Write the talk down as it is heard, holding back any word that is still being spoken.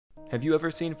Have you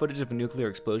ever seen footage of a nuclear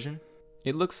explosion?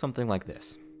 It looks something like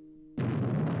this.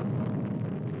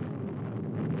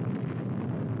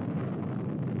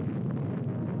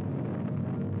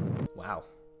 Wow,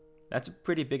 that's a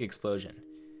pretty big explosion.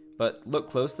 But look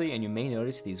closely and you may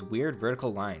notice these weird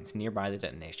vertical lines nearby the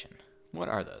detonation. What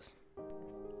are those?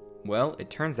 Well, it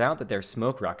turns out that they're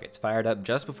smoke rockets fired up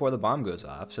just before the bomb goes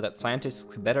off so that scientists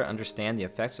could better understand the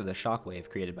effects of the shockwave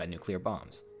created by nuclear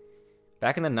bombs.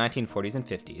 Back in the 1940s and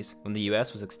 50s, when the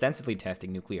US was extensively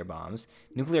testing nuclear bombs,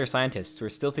 nuclear scientists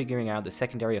were still figuring out the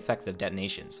secondary effects of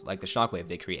detonations, like the shockwave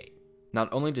they create.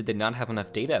 Not only did they not have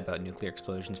enough data about nuclear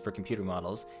explosions for computer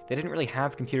models, they didn't really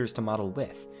have computers to model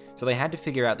with, so they had to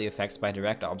figure out the effects by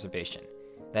direct observation.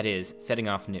 That is, setting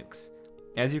off nukes.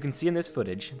 As you can see in this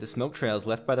footage, the smoke trails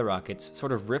left by the rockets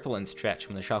sort of ripple and stretch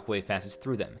when the shockwave passes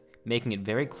through them, making it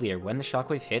very clear when the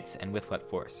shockwave hits and with what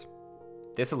force.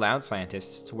 This allowed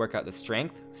scientists to work out the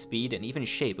strength, speed, and even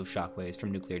shape of shockwaves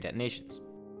from nuclear detonations.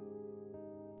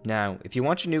 Now, if you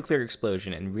watch a nuclear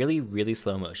explosion in really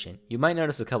slow motion, you might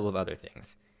notice a couple of other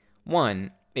things.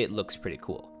 One, it looks pretty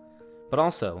cool. But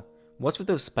also, what's with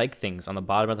those spike things on the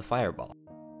bottom of the fireball?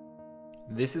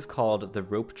 This is called the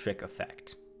rope trick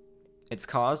effect. It's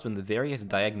caused when the various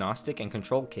diagnostic and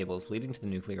control cables leading to the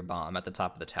nuclear bomb at the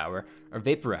top of the tower are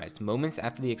vaporized moments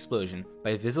after the explosion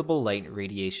by visible light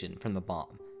radiation from the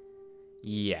bomb.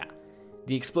 Yeah,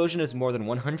 the explosion is more than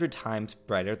 100 times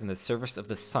brighter than the surface of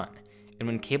the sun, and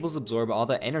when cables absorb all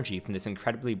the energy from this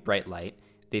incredibly bright light,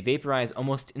 they vaporize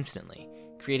almost instantly,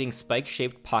 creating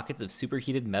spike-shaped pockets of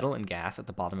superheated metal and gas at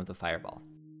the bottom of the fireball.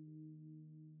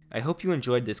 I hope you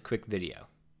enjoyed this quick video.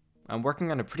 I'm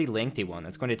working on a pretty lengthy one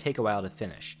that's going to take a while to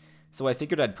finish, so I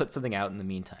figured I'd put something out in the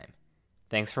meantime.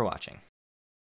 Thanks for watching.